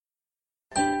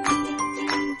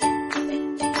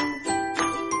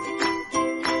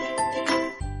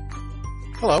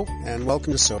Hello, and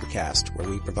welcome to Sobercast, where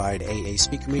we provide AA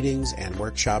speaker meetings and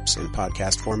workshops in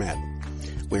podcast format.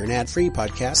 We're an ad-free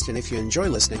podcast, and if you enjoy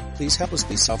listening, please help us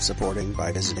be self-supporting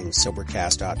by visiting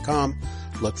Sobercast.com,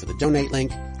 look for the donate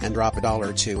link, and drop $1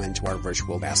 or $2 into our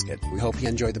virtual basket. We hope you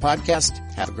enjoyed the podcast.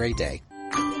 Have a great day.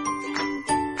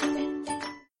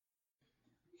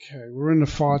 Okay, we're in the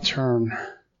far turn.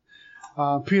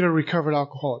 Peter, recovered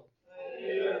alcoholic.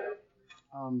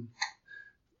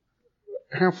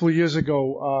 A handful of years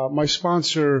ago, my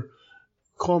sponsor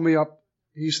called me up.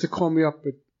 He used to call me up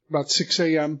at about 6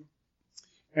 a.m.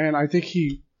 And I think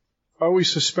I always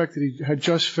suspected he had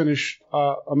just finished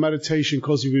a meditation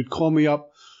because he would call me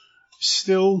up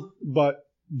still but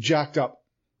jacked up.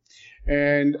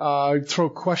 And I'd throw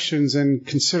questions and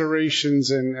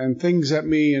considerations and things at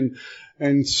me.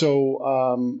 And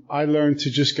so I learned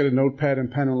to just get a notepad and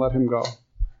pen and let him go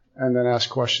and then ask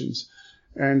questions.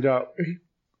 And he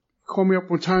called me up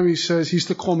one time. He says, he used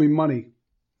to call me Money.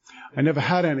 I never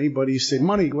had any, but he said,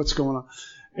 Money, what's going on?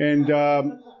 And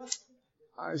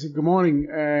I said, good morning.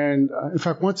 And in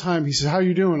fact, one time he said, how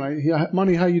you doing?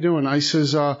 Money, how you doing? I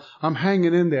says, I'm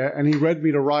hanging in there. And he read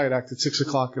me the riot act at 6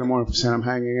 o'clock in the morning for saying I'm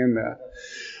hanging in there.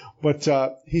 But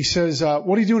he says,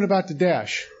 what are you doing about the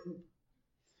dash?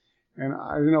 And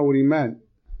I didn't know what he meant.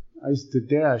 I said, the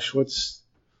dash,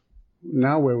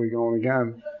 now where are we going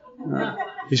again?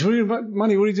 He said,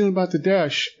 Money, what are you doing about the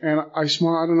dash? And I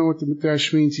smiled, I don't know what the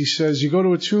dash means. He says, you go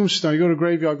to a tombstone, you go to a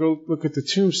graveyard, go look at the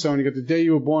tombstone, you got the day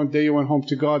you were born, the day you went home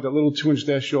to God, that little 2-inch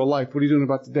dash, your life. What are you doing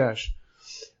about the dash?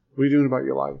 What are you doing about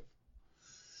your life?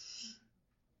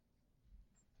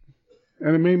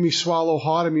 And it made me swallow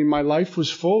hard. I mean, my life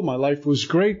was full, my life was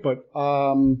great, but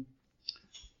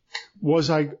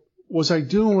was I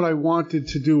doing what I wanted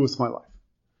to do with my life?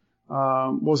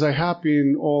 Was I happy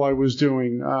in all I was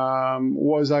doing?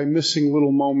 Was I missing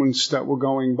little moments that were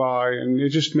going by? And it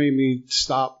just made me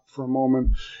stop for a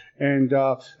moment. And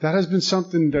that has been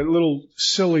something, that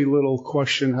silly little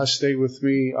question has stayed with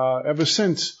me ever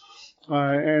since.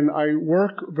 And I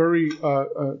work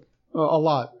a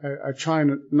lot. I try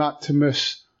not to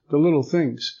miss the little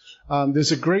things.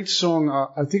 There's a great song.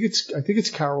 I think it's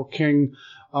Carole King.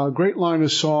 A great line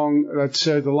of song that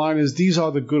said, the line is, "These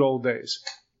are the good old days."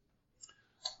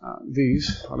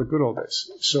 These are the good old days.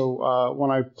 So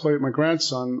when I play with my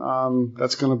grandson,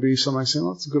 that's going to be something I say,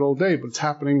 well, it's a good old day, but it's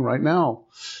happening right now.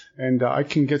 And I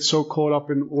can get so caught up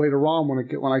in later on when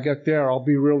I get there, I'll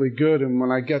be really good. And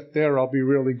when I get there, I'll be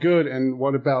really good. And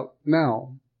what about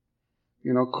now?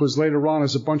 You know, because later on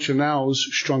is a bunch of nows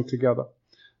strung together.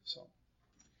 So,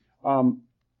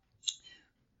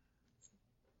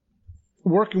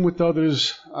 working with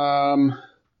others,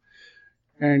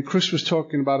 and Chris was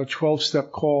talking about a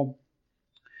 12-step call.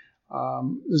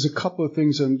 There's a couple of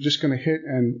things I'm just going to hit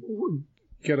and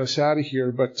get us out of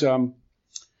here. But in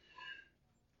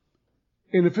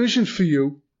A Vision for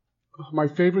You, my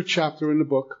favorite chapter in the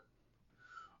book,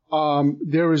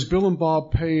 there is Bill and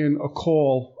Bob paying a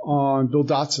call on Bill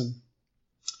Dotson.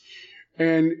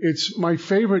 And it's my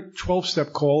favorite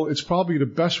 12-step call. It's probably the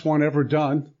best one ever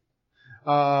done.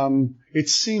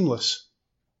 It's seamless.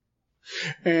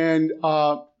 And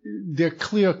they're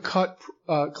clear-cut,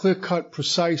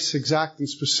 precise, exact, and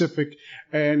specific,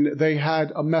 and they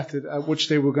had a method at which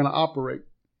they were going to operate.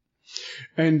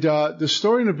 And the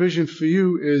story in A Vision for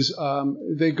You is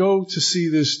they go to see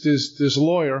this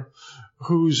lawyer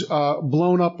who's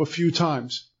blown up a few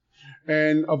times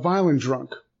and a violent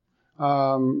drunk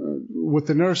with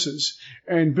the nurses.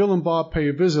 And Bill and Bob pay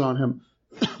a visit on him.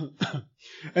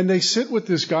 And they sit with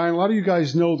this guy, and a lot of you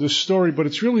guys know this story, but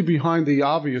it's really behind the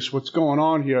obvious what's going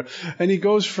on here. And he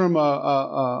goes from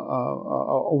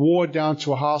a ward down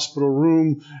to a hospital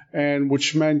room, and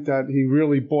which meant that he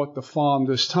really bought the farm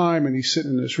this time, and he's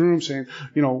sitting in this room saying,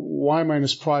 you know, why am I in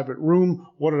this private room?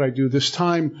 What did I do this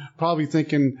time? Probably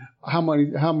thinking how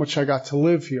much I got to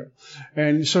live here.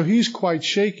 And so he's quite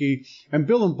shaky, and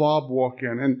Bill and Bob walk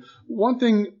in. And one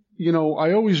thing, you know,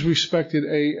 I always respected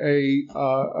AA.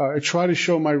 I try to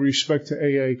show my respect to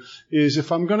AA is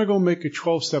if I'm going to go make a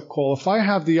 12-step call, if I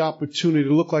have the opportunity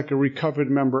to look like a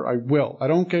recovered member, I will. I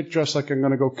don't get dressed like I'm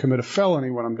going to go commit a felony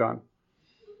when I'm done.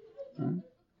 Right?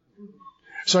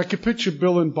 So I could picture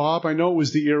Bill and Bob. I know it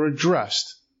was the era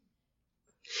dressed.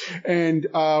 And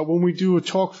when we do a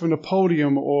talk from the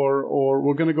podium or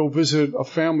we're going to go visit a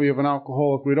family of an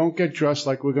alcoholic, we don't get dressed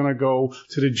like we're going to go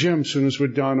to the gym as soon as we're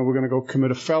done, or we're going to go commit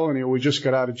a felony, or we just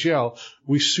got out of jail.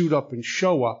 We suit up and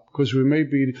show up because we may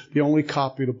be the only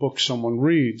copy of the book someone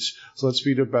reads. So let's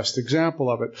be the best example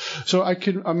of it. So I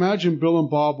can imagine Bill and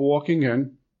Bob walking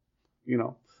in, you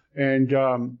know,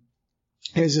 and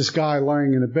here's this guy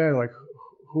lying in a bed like,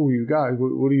 who are you guys?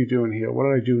 What are you doing here? What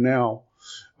did I do now?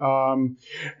 And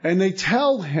they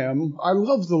tell him, I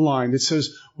love the line. It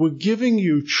says, we're giving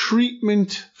you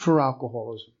treatment for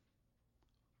alcoholism.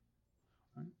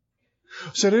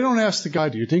 So they don't ask the guy,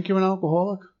 do you think you're an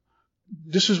alcoholic?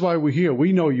 This is why we're here.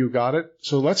 We know you got it.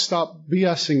 So let's stop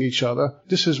BSing each other.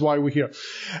 This is why we're here.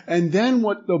 And then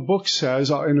what the book says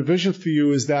in A Vision for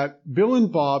You is that Bill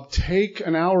and Bob take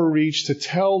an hour each to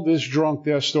tell this drunk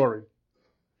their story.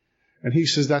 And he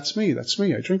says, that's me.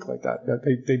 I drink like that.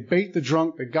 They bait the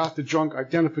drunk. They got the drunk.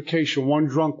 Identification. One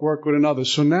drunk work with another.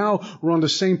 So now we're on the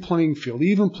same playing field,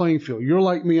 even playing field. You're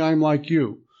like me. I'm like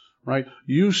you, right?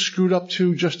 You screwed up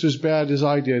too, just as bad as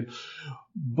I did.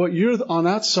 But you're on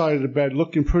that side of the bed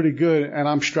looking pretty good, and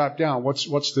I'm strapped down.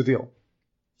 What's the deal?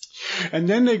 And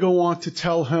then they go on to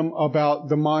tell him about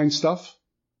the mind stuff.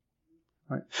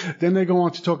 Right? Then they go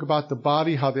on to talk about the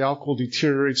body, how the alcohol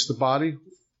deteriorates the body.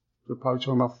 We're probably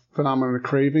talking about phenomenon of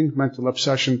craving, mental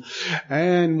obsession.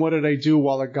 And what do they do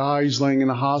while the guy's laying in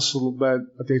a hospital bed?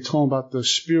 They tell him about the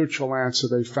spiritual answer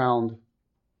they found.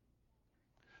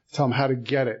 Tell him how to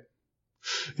get it.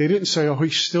 They didn't say, oh,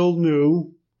 he's still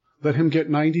new. Let him get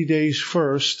 90 days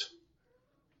first.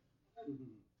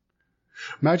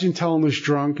 Imagine telling this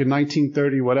drunk in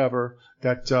 1930, whatever,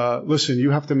 that, listen, you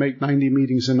have to make 90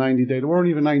 meetings in 90 days. There weren't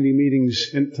even 90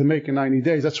 meetings to make in 90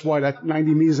 days. That's why that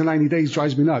 90 meetings in 90 days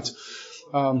drives me nuts.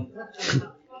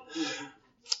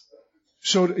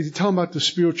 So you tell them about the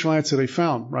spiritual answer they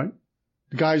found, right?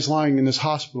 The guy's lying in this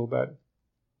hospital bed.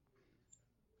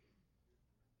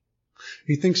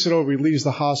 He thinks it over. He leaves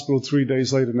the hospital 3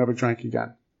 days later, never drank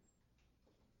again.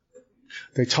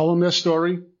 They tell him their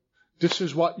story. This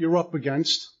is what you're up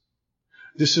against.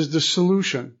 This is the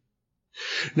solution.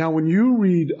 Now, when you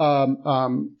read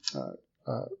Bill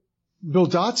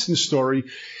Dotson's story,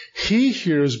 he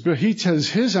tells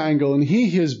his angle, and he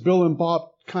hears Bill and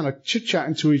Bob kind of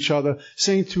chit-chatting to each other,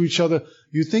 saying to each other,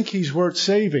 you think he's worth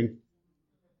saving?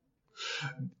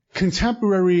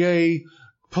 Contemporary A,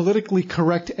 politically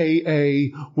correct AA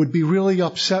would be really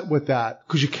upset with that,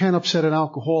 because you can't upset an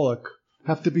alcoholic.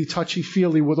 Have to be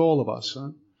touchy-feely with all of us. Huh?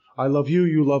 I love you,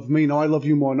 you love me. No, I love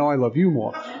you more. No, I love you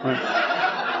more. Right?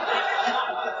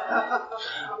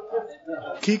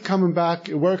 Keep coming back.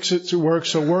 It works. So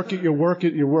work it. You work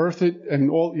it. You're worth it.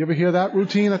 And all. You ever hear that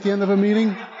routine at the end of a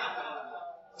meeting?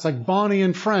 It's like Barney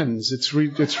and Friends. You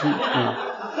know.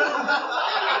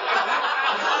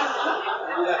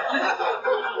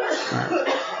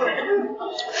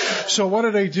 So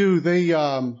what do? They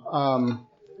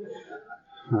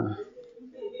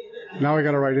now I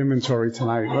got to write inventory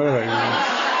tonight. What do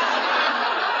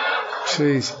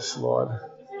they? Jesus, Lord.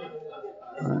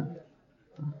 Right.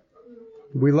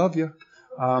 We love you.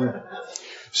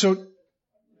 So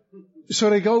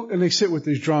they go and they sit with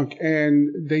this drunk,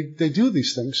 and they do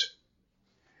these things.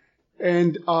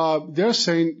 And they're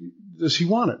saying, does he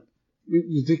want it?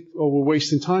 You think, oh, we're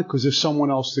wasting time because there's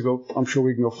someone else to go. I'm sure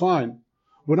we can go find.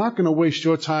 We're not going to waste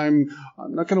your time.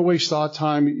 I'm not going to waste our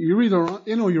time. You're either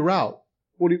in or you're out.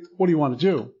 What do you want to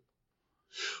do?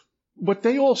 But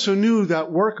they also knew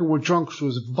that working with drunks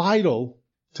was vital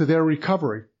to their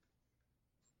recovery.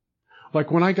 Like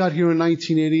when I got here in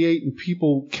 1988 and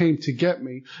people came to get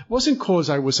me, it wasn't because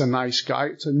I was a nice guy.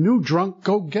 It's a new drunk,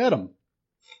 go get him.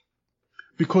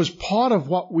 Because part of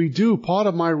what we do, part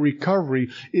of my recovery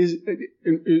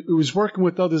it was working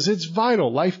with others. It's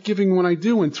vital. Life-giving when I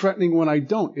do and threatening when I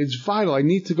don't. It's vital. I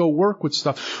need to go work with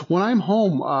stuff. When I'm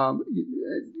home,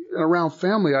 around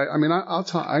family, I'll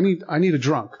tell, I need a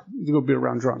drunk. I need to go be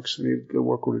around drunks. I need to go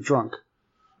work with a drunk.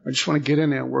 I just want to get in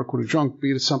there and work with a drunk,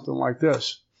 be it something like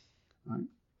this. Right?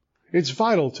 It's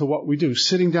vital to what we do.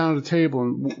 Sitting down at a table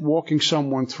and walking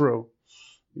someone through,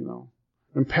 you know,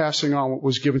 and passing on what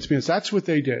was given to me. That's what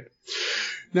they did.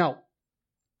 Now,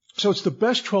 so it's the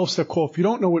best 12-step call. If you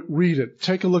don't know it, read it.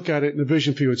 Take a look at it in A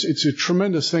Vision for You. It's a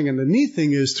tremendous thing. And the neat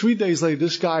thing is 3 days later,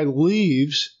 this guy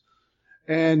leaves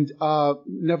and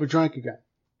never drank again.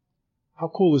 How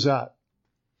cool is that?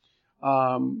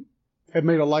 Had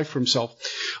made a life for himself.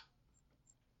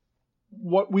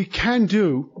 What we can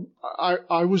do,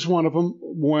 I was one of them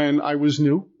when I was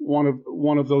new,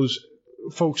 one of those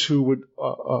folks who would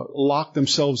lock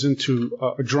themselves into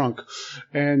a drunk,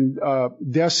 and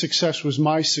their success was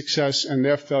my success, and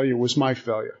their failure was my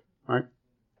failure, right?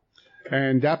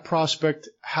 And that prospect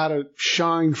had to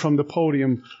shine from the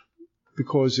podium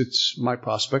because it's my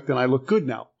prospect, and I look good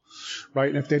now, right?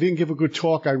 And if they didn't give a good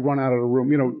talk, I'd run out of the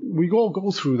room. You know, we all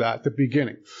go through that at the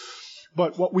beginning.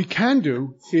 But what we can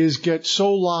do is get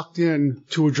so locked in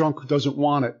to a drunk who doesn't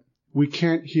want it, we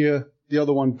can't hear the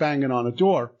other one banging on a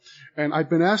door. And I've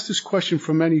been asked this question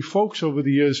from many folks over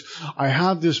the years. I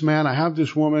have this man, I have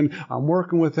this woman, I'm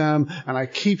working with them, and I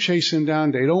keep chasing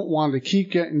down. They don't want to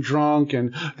keep getting drunk,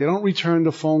 and they don't return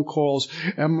the phone calls.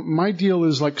 And my deal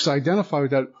is, like, 'cause I identify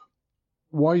with that,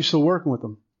 why are you still working with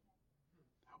them?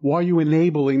 Why are you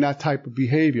enabling that type of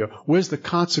behavior? Where's the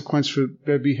consequence for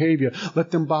their behavior?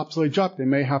 Let them bobsleigh up. They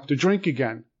may have to drink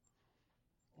again.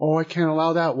 Oh, I can't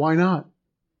allow that. Why not?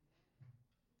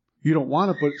 You don't want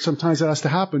it, but sometimes that has to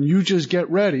happen. You just get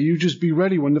ready. You just be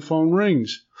ready when the phone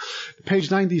rings.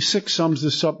 Page 96 sums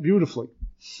this up beautifully.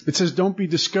 It says, don't be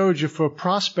discouraged if a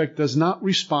prospect does not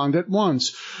respond at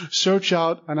once. Search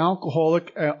out an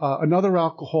alcoholic, another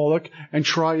alcoholic, and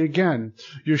try again.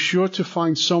 You're sure to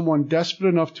find someone desperate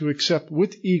enough to accept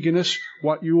with eagerness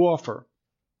what you offer.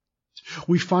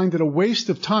 We find it a waste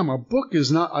of time. Our book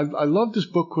is not, I love this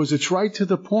book because it's right to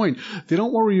the point. They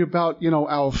don't worry about,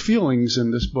 our feelings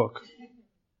in this book.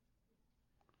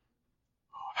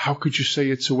 How could you say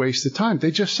it's a waste of time?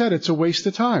 They just said it's a waste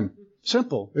of time.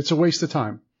 Simple. It's a waste of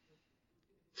time.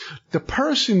 The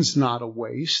person's not a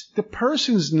waste. The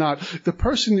person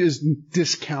is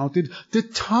discounted. The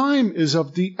time is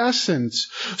of the essence.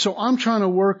 So I'm trying to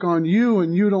work on you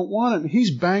and you don't want it. And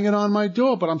he's banging on my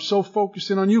door, but I'm so focused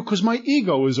in on you because my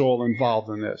ego is all involved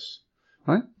in this.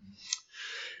 Right?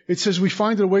 It says we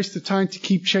find it a waste of time to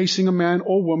keep chasing a man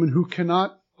or woman who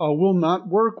will not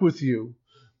work with you.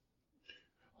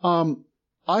 I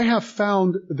have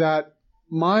found that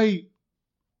my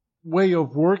way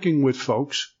of working with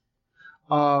folks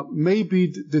may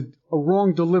be a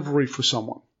wrong delivery for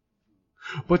someone.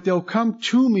 But they'll come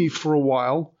to me for a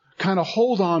while, kind of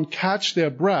hold on, catch their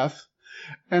breath,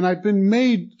 and I've been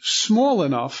made small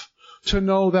enough to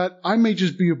know that I may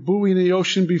just be a buoy in the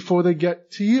ocean before they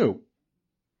get to you.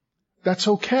 That's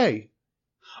okay.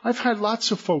 I've had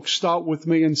lots of folks start with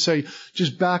me and say,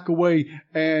 just back away,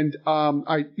 and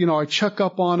I check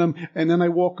up on them, and then I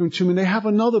walk them to me, and they have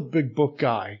another big book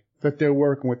guy that they're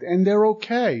working with, and they're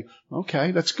okay. Okay,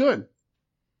 that's good.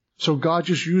 So God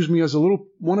just used me as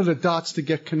one of the dots to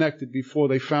get connected before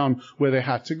they found where they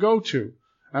had to go to.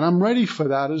 And I'm ready for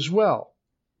that as well.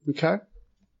 Okay?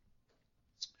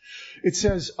 It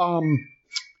says,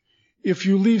 if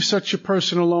you leave such a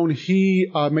person alone,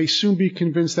 he may soon be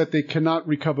convinced that they cannot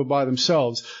recover by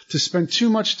themselves. To spend too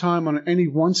much time on any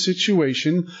one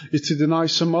situation is to deny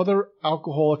some other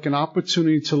alcoholic an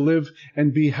opportunity to live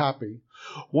and be happy.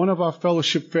 One of our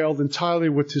fellowship failed entirely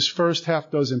with his first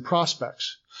half dozen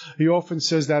prospects. He often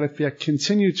says that if he had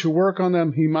continued to work on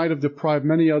them, he might have deprived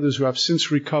many others who have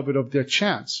since recovered of their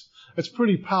chance. It's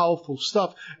pretty powerful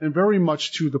stuff and very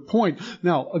much to the point.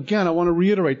 Now, again, I want to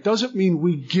reiterate, doesn't mean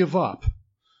we give up.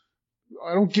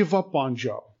 I don't give up on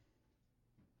Joe.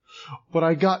 But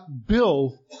I got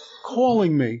Bill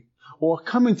calling me or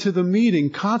coming to the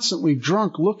meeting constantly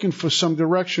drunk looking for some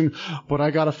direction, but I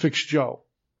got to fix Joe.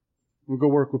 We'll go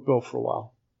work with Bill for a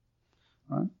while.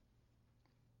 All right?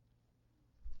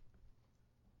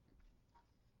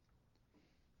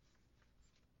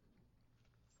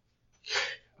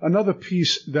 Another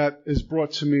piece that is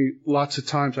brought to me lots of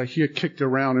times, I hear kicked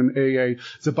around in AA,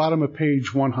 it's the bottom of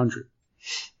page 100.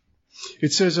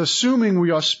 It says, assuming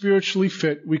we are spiritually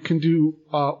fit, we can do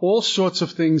all sorts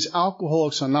of things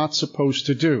alcoholics are not supposed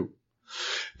to do.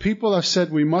 People have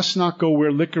said we must not go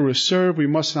where liquor is served, we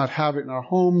must not have it in our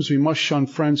homes, we must shun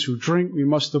friends who drink, we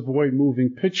must avoid moving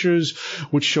pictures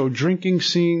which show drinking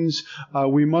scenes,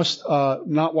 we must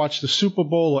not watch the Super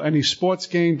Bowl or any sports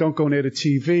game, don't go near the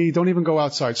TV, don't even go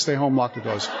outside, stay home, lock the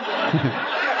doors.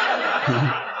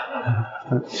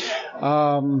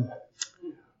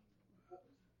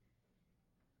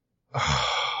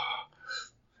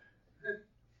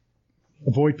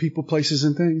 Avoid people, places,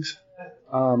 and things.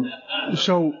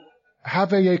 So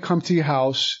have AA come to your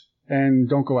house and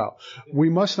don't go out. We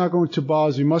must not go into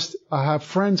bars. We must have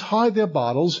friends hide their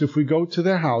bottles if we go to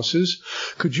their houses.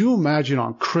 Could you imagine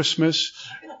on Christmas,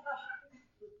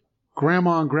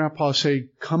 Grandma and Grandpa say,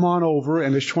 come on over,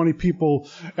 and there's 20 people.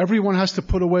 Everyone has to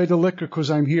put away the liquor because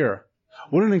I'm here.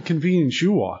 What an inconvenience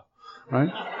you are,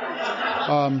 right?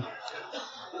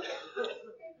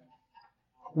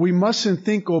 We mustn't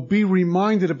think or be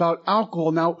reminded about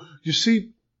alcohol. Now, you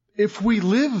see, if we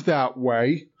live that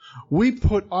way,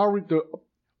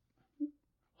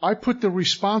 I put the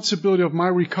responsibility of my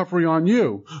recovery on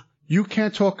you. You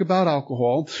can't talk about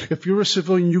alcohol. If you're a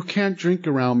civilian, you can't drink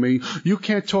around me. You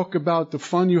can't talk about the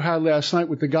fun you had last night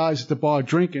with the guys at the bar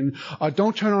drinking.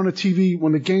 Don't turn on the TV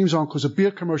when the game's on because a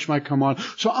beer commercial might come on.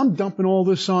 So I'm dumping all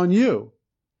this on you,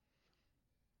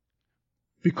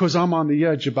 because I'm on the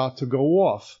edge about to go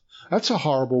off. That's a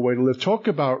horrible way to live. Talk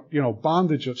about,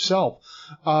 bondage of self.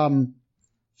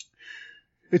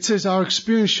 It says our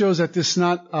experience shows that this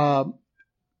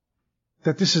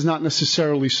is not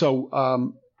necessarily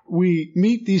so. We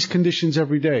meet these conditions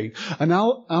every day. An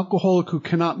alcoholic who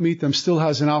cannot meet them still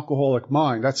has an alcoholic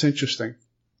mind. That's interesting.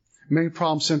 Main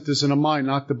problem centers in the mind,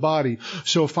 not the body.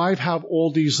 So if I have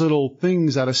all these little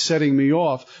things that are setting me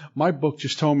off, my book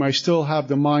just told me I still have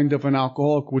the mind of an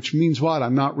alcoholic, which means what?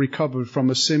 I'm not recovered from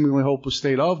a seemingly hopeless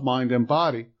state of mind and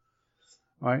body.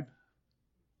 Right?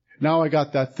 Now I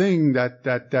got that thing,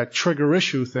 that trigger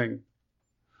issue thing.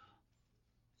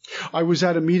 I was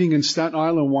at a meeting in Staten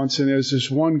Island once, and there's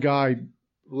this one guy,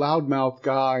 loudmouth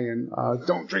guy, and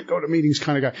don't drink, go to meetings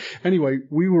kind of guy. Anyway,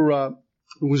 we were,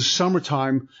 it was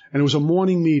summertime, and it was a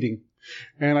morning meeting.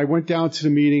 And I went down to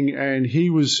the meeting, and he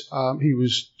was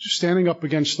standing up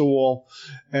against the wall,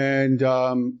 and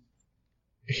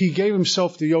he gave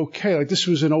himself the okay, like this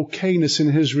was an okayness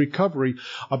in his recovery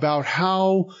about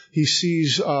how he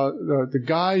sees the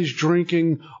guys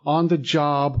drinking on the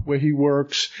job where he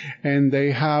works, and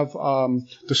they have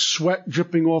the sweat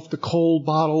dripping off the cold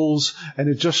bottles, and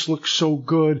it just looks so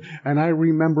good. And I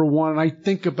remember one, and I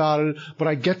think about it, but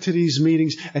I get to these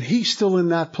meetings, and he's still in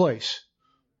that place.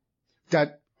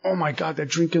 That, oh my God, that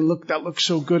drinking that looks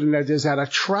so good, and there's that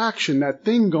attraction, that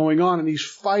thing going on, and he's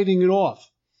fighting it off.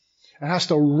 And has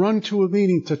to run to a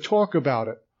meeting to talk about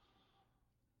it.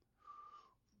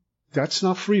 That's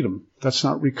not freedom. That's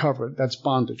not recovered. That's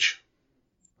bondage.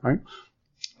 Right?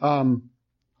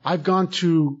 I've gone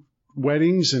to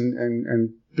weddings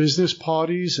and business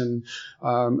parties and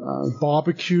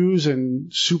barbecues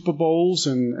and Super Bowls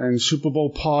and Super Bowl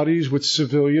parties with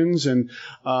civilians and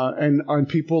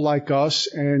people like us,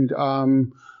 and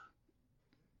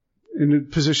in a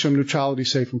position of neutrality,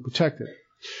 safe and protected.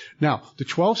 Now, the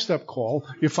 12-step call,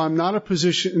 if I'm not in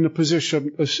a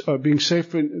position of being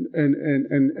safe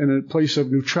in a place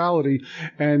of neutrality,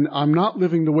 and I'm not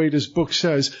living the way this book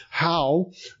says, how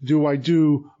do I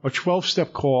do a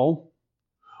 12-step call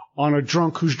on a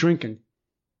drunk who's drinking?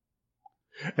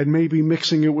 And maybe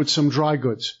mixing it with some dry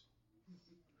goods.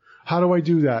 How do I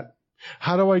do that?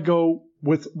 How do I go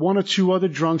with one or two other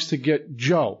drunks to get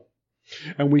Joe?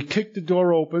 And we kick the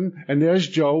door open, and there's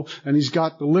Joe, and he's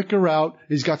got the liquor out,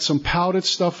 he's got some powdered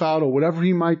stuff out, or whatever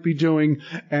he might be doing,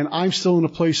 and I'm still in a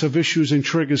place of issues and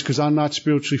triggers because I'm not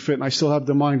spiritually fit, and I still have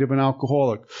the mind of an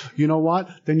alcoholic. You know what?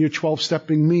 Then you're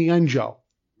 12-stepping me and Joe.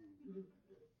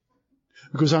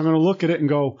 Because I'm going to look at it and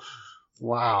go,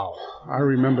 wow, I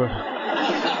remember.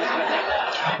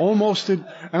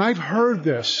 And I've heard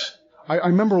this. I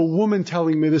remember a woman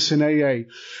telling me this in AA.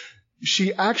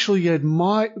 She actually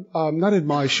not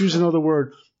admired, she used another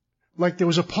word, like there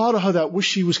was a part of her that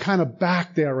wished she was kind of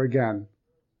back there again.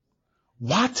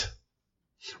 What?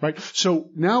 Right?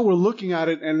 So now we're looking at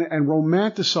it and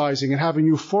romanticizing and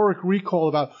having euphoric recall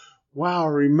about, wow, I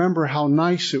remember how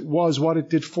nice it was, what it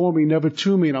did for me, never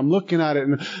to me, and I'm looking at it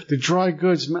and the dry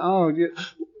goods,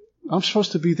 I'm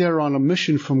supposed to be there on a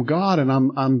mission from God, and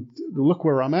I'm look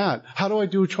where I'm at. How do I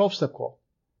do a 12-step call?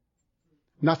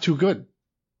 Not too good.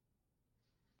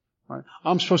 Right.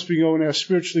 I'm supposed to be going there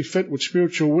spiritually fit with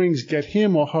spiritual wings, get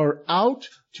him or her out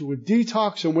to a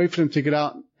detox and wait for them to get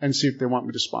out and see if they want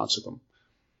me to sponsor them.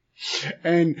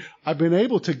 And I've been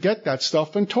able to get that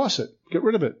stuff and toss it, get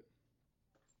rid of it.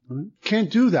 Right.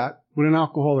 Can't do that with an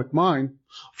alcoholic mind.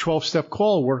 12-step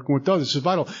call, working with others is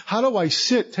vital. How do I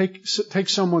take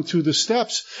someone through the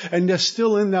steps and they're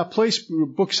still in that place? The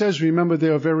book says, remember, they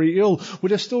are very ill. Well,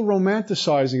 they're still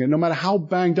romanticizing it. No matter how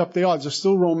banged up they are, they're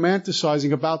still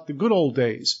romanticizing about the good old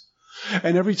days.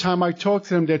 And every time I talk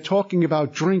to them, they're talking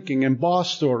about drinking and bar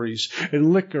stories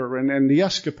and liquor and the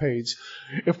escapades.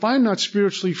 If I'm not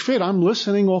spiritually fit, I'm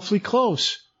listening awfully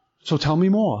close. So tell me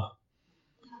more.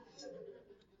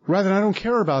 Rather than I don't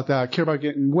care about that, I care about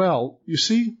getting well. You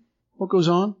see what goes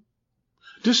on?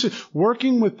 This is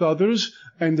working with others,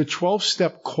 and the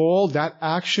 12-step call, that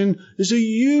action, is a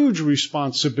huge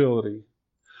responsibility.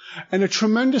 And a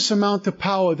tremendous amount of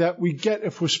power that we get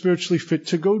if we're spiritually fit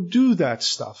to go do that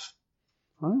stuff.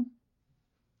 Right?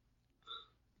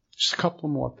 Just a couple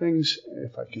more things,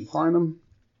 if I can find them.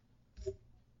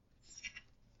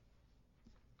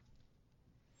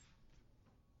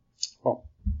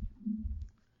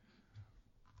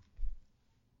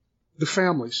 The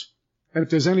families. And if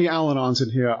there's any Al-Anons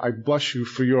in here, I bless you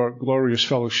for your glorious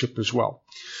fellowship as well.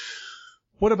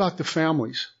 What about the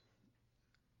families?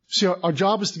 See, our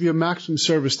job is to be a maximum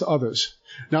service to others.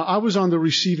 Now, I was on the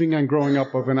receiving end growing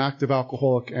up of an active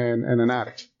alcoholic and an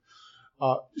addict.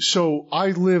 So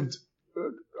I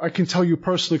can tell you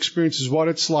personal experiences, what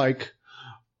it's like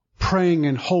praying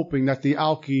and hoping that the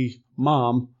alky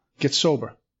mom gets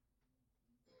sober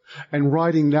and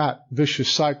riding that vicious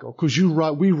cycle, because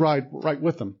we ride right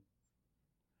with them.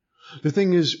 The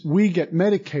thing is, we get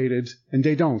medicated and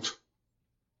they don't.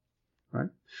 Right?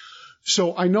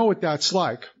 So I know what that's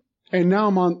like. And now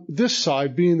I'm on this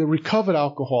side, being the recovered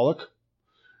alcoholic,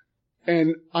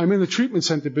 and I'm in the treatment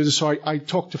center business, so I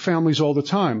talk to families all the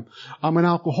time. I'm an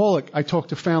alcoholic. I talk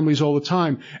to families all the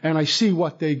time, and I see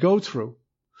what they go through.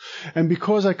 And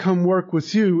because I come work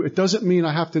with you, it doesn't mean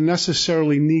I have to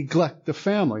necessarily neglect the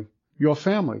family, your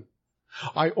family.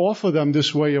 I offer them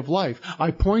this way of life.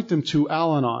 I point them to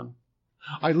Al-Anon.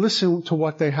 I listen to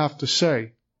what they have to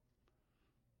say.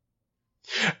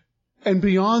 And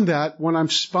beyond that, when I'm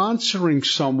sponsoring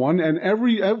someone, and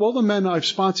all the men I've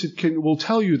sponsored will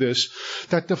tell you this,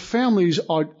 that the families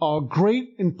are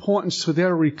great importance to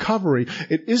their recovery.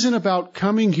 It isn't about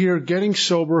coming here, getting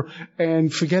sober,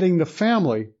 and forgetting the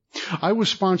family. I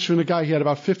was sponsoring a guy, he had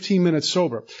about 15 minutes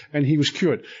sober, and he was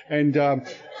cured. And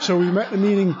so we met in a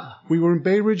meeting, we were in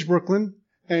Bay Ridge, Brooklyn,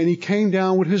 and he came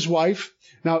down with his wife.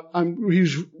 Now, he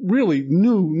was really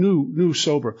new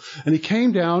sober. And he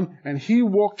came down, and he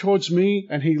walked towards me,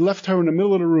 and he left her in the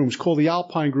middle of the room. It's called the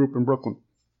Alpine Group in Brooklyn.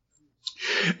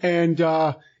 And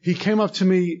he came up to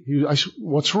me. I said,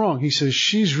 "What's wrong?" He says,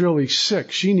 "She's really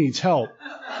sick. She needs help."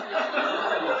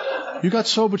 "You got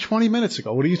sober 20 minutes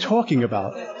ago. What are you talking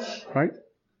about?" Right?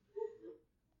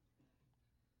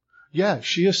 Yeah,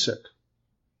 she is sick.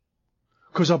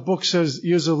 Because our book says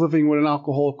years of living with an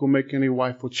alcoholic will make any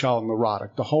wife or child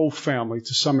neurotic. The whole family,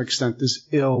 to some extent, is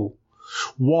ill.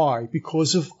 Why?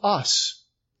 Because of us.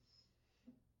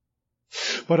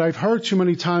 But I've heard too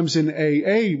many times in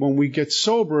AA, when we get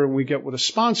sober and we get with a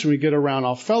sponsor, we get around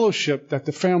our fellowship, that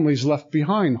the family's left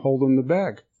behind holding the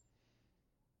bag.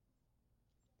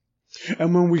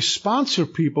 And when we sponsor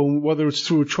people, whether it's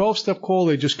through a 12-step call,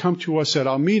 they just come to us at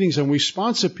our meetings and we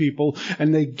sponsor people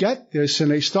and they get this and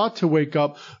they start to wake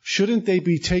up. Shouldn't they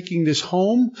be taking this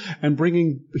home and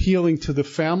bringing healing to the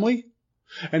family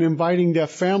and inviting their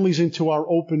families into our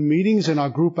open meetings and our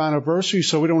group anniversaries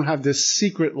so we don't have this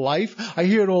secret life? I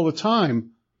hear it all the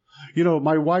time. You know,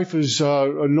 my wife is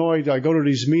annoyed. I go to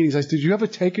these meetings. I said, "Did you ever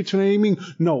take her to an AA meeting?"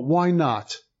 "No, why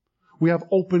not? We have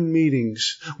open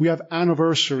meetings. We have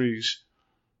anniversaries.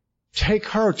 Take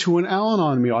her to an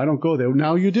Al-Anon meal." "I don't go there."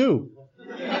 "Now you do."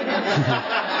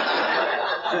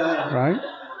 Right?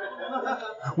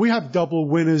 We have double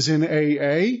winners in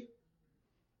AA.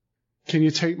 Can you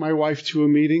take my wife to a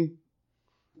meeting?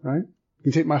 Right? You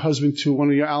can take my husband to one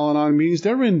of your Al-Anon meetings.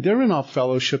 They're in our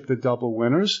fellowship, the double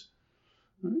winners.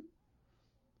 Right?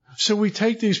 So we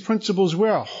take these principles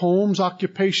where? Homes,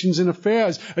 occupations, and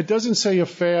affairs. It doesn't say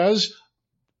affairs,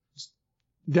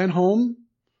 then home.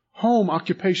 Home,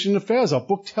 occupation, affairs. Our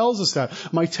book tells us that.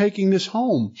 Am I taking this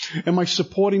home? Am I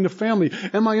supporting the family?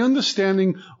 Am I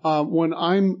understanding when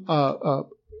I'm out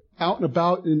and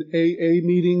about in AA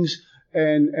meetings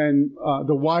and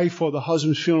the wife or the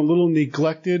husband's feeling a little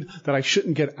neglected, that I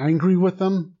shouldn't get angry with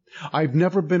them? I've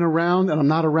never been around and I'm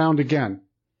not around again.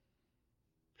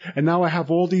 And now I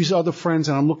have all these other friends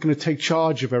and I'm looking to take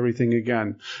charge of everything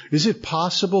again. Is it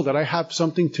possible that I have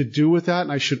something to do with that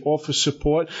and I should offer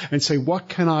support and say, what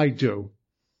can I do?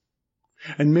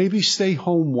 And maybe stay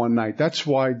home one night. That's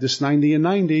why this 90 and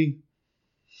 90.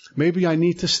 Maybe I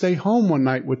need to stay home one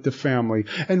night with the family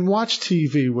and watch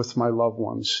TV with my loved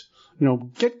ones. You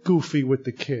know, get goofy with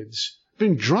the kids.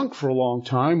 Been drunk for a long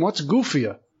time. What's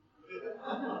goofier?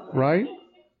 Right?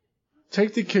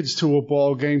 Take the kids to a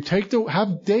ball game.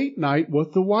 Have date night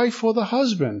with the wife or the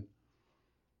husband.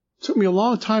 It took me a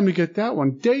long time to get that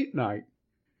one. Date night.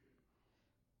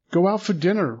 Go out for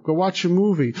dinner. Go watch a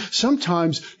movie.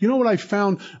 Sometimes, you know what I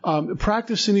found?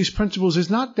 Practicing these principles is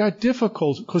not that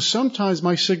difficult because sometimes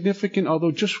my significant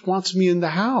other just wants me in the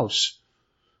house.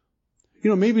 You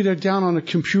know, maybe they're down on a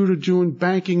computer doing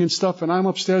banking and stuff and I'm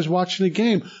upstairs watching a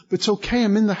game. But it's okay.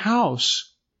 I'm in the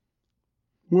house.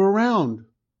 We're around.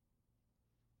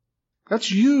 That's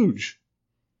huge.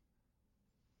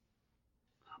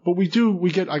 But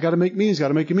I gotta make meetings,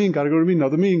 gotta make a meeting, gotta go to a meeting,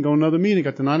 another meeting, go to another meeting,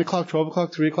 got to 9 o'clock, 12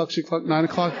 o'clock, 3 o'clock, 6 o'clock, 9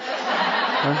 o'clock.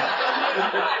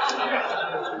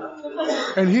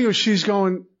 And he or she's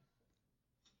going,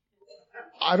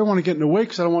 "I don't want to get in the way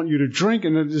because I don't want you to drink."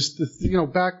 And then just,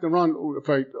 back the run. If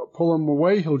I pull him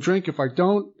away, he'll drink. If I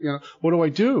don't, what do I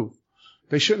do?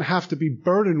 They shouldn't have to be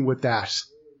burdened with that.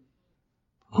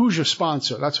 Who's your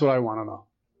sponsor? That's what I want to know.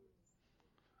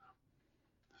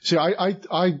 See,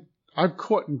 I've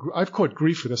caught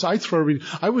grief for this.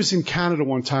 I was in Canada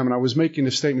one time and I was making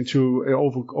a statement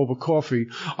over coffee.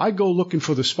 I go looking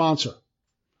for the sponsor.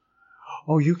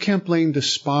 oh, you can't blame the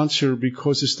sponsor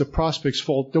because it's the prospect's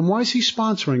fault. Then why is he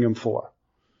sponsoring him for?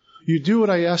 You do what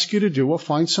I ask you to do or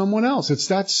find someone else. It's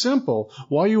that simple.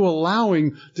 Why are you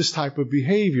allowing this type of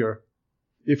behavior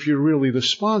if you're really the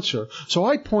sponsor? So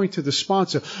I point to the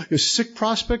sponsor. A sick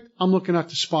prospect, I'm looking at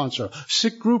the sponsor.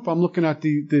 Sick group, I'm looking at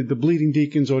the bleeding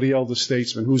deacons or the elder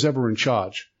statesman, who's ever in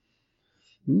charge.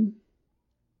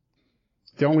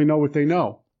 They only know what they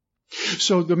know.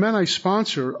 So the men I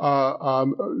sponsor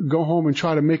go home and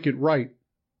try to make it right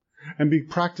and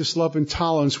practice love and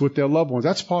tolerance with their loved ones.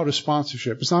 That's part of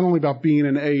sponsorship. It's not only about being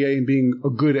an AA and being a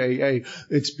good AA.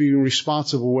 It's being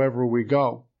responsible wherever we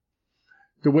go.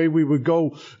 The way we would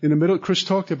go in the middle, Chris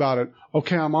talked about it.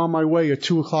 Okay, I'm on my way at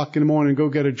 2 o'clock in the morning, go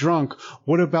get a drunk.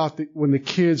 What about when the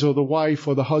kids or the wife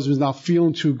or the husband's not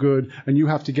feeling too good and you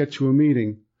have to get to a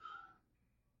meeting?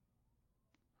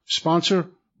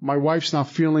 Sponsor, my wife's not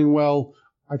feeling well.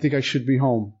 I think I should be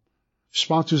home.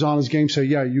 Sponsor's on his game, say,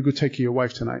 yeah, you go take care of your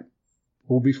wife tonight.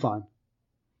 We'll be fine.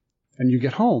 And you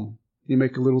get home. You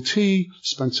make a little tea,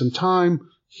 spend some time,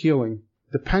 healing.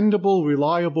 Dependable,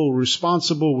 reliable,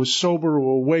 responsible, we're sober,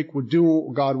 we're awake, we're doing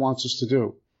what God wants us to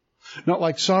do. Not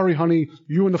like, sorry, honey,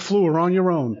 you and the flu are on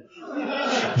your own.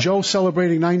 Joe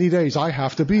celebrating 90 days, I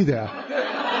have to be there.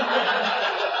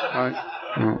 Right?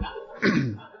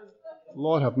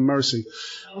 Lord have mercy.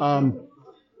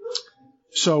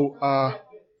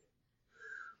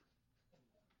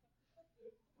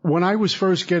 When I was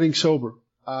first getting sober,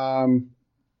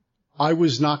 I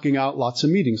was knocking out lots of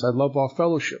meetings. I love our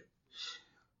fellowship.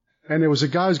 And there was a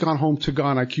guy who's gone home to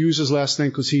God. I can use his last name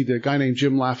because the guy named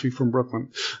Jim Laffey from Brooklyn.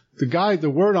 The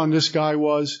word on this guy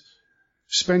was,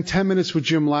 spend 10 minutes with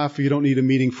Jim Laffey. You don't need a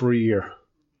meeting for a year.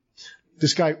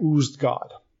 This guy oozed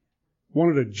God. One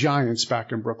of the giants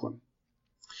back in Brooklyn.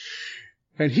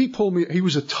 And he pulled me, he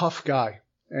was a tough guy.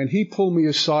 And he pulled me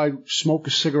aside, smoked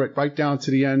a cigarette right down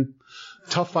to the end.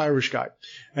 Tough Irish guy.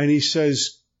 And he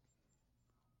says,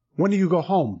 when do you go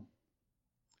home?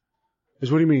 I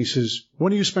said, what do you mean? He says,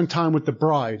 when do you spend time with the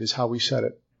bride, is how he said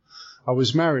it. I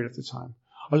was married at the time.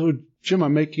 I said, Jim,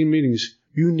 I'm making meetings.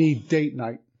 You need date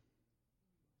night.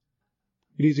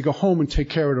 You need to go home and take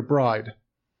care of the bride.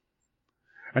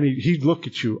 And he'd look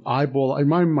at you, eyeball. I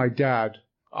remember my dad,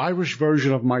 Irish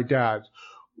version of my dad.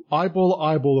 Eyeball to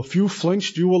eyeball. If you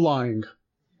flinched, you were lying.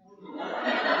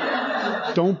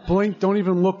 Don't blink. Don't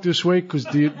even look this way because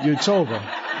it's over.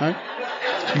 Right?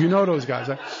 You know those guys.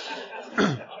 Right?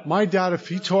 My dad, if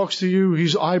he talks to you,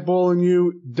 he's eyeballing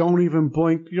you. Don't even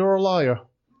blink. You're a liar.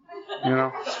 You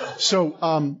know.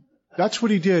 So that's what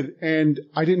he did, and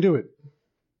I didn't do it.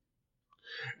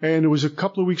 And it was a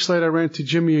couple of weeks later, I ran to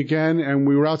Jimmy again, and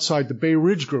we were outside the Bay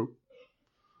Ridge group.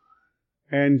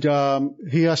 And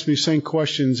he asked me the same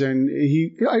questions, and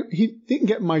he didn't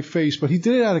get in my face, but he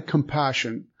did it out of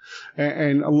compassion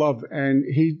and love, and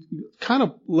he kind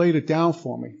of laid it down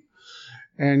for me.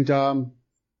 And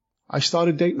I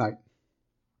started date night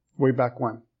way back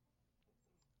when.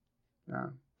 Yeah.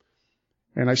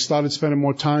 And I started spending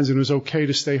more times, and it was okay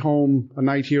to stay home a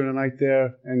night here and a night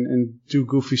there and do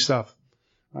goofy stuff.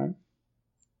 Right?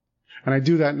 And I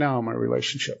do that now in my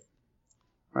relationship.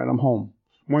 Right? I'm home.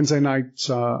 Wednesday nights,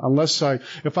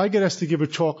 if I get asked to give a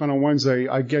talk on a Wednesday,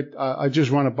 I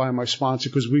just run it by my sponsor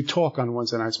because we talk on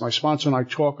Wednesday nights. My sponsor and I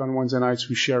talk on Wednesday nights.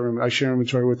 I share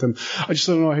inventory with him. I just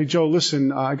let him know, hey, Joe,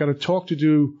 listen, I got a talk to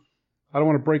do. I don't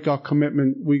want to break our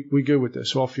commitment. We good with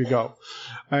this. Off you go.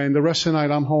 And the rest of the night,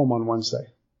 I'm home on Wednesday,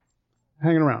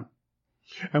 hanging around.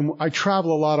 And I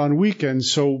travel a lot on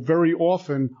weekends, so very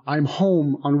often I'm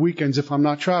home on weekends if I'm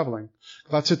not traveling.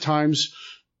 Lots of times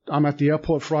I'm at the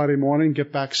airport Friday morning,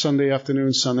 get back Sunday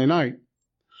afternoon, Sunday night.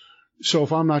 So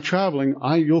if I'm not traveling,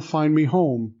 you'll find me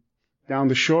home down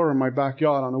the shore in my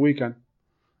backyard on the weekend.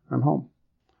 I'm home.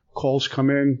 Calls come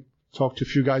in, talk to a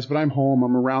few guys, but I'm home.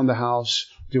 I'm around the house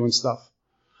doing stuff.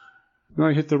 Then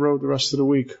I hit the road the rest of the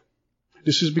week.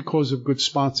 This is because of good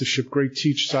sponsorship, great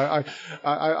teachers.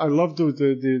 I love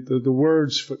the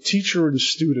words for teacher and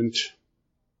student.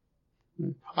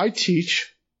 I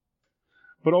teach,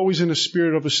 but always in the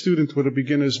spirit of a student with a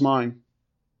beginner's mind.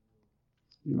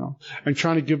 You know, and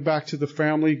trying to give back to the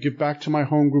family, give back to my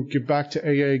home group, give back to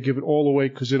AA, give it all away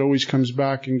because it always comes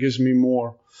back and gives me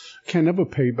more. Can never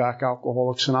pay back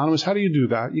Alcoholics Anonymous. How do you do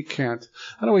that? You can't.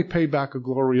 How do I pay back a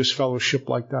glorious fellowship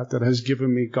like that has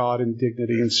given me God and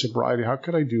dignity and sobriety? How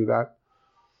could I do that?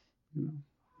 You know,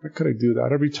 how could I do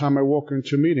that? Every time I walk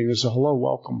into a meeting, there's a hello,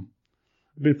 welcome.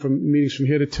 I've been from meetings from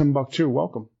here to Timbuktu,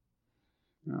 welcome.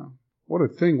 You know, what a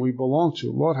thing we belong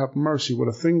to. Lord have mercy, what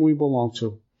a thing we belong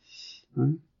to.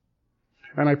 Right?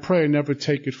 And I pray I never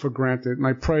take it for granted. And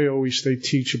I pray I always stay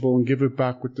teachable and give it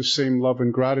back with the same love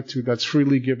and gratitude that's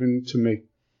freely given to me.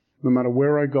 No matter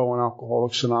where I go in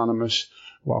Alcoholics Anonymous,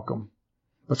 welcome.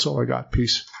 That's all I got.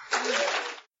 Peace.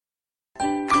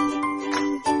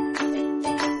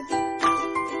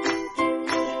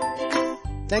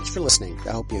 Thanks for listening.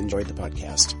 I hope you enjoyed the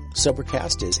podcast.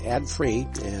 Sobercast is ad-free,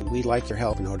 and we'd like your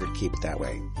help in order to keep it that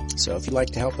way. So if you'd like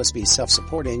to help us be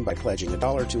self-supporting by pledging $1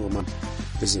 or $2 a month,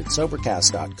 visit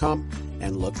Sobercast.com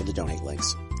and look for the donate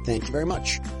links. Thank you very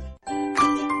much.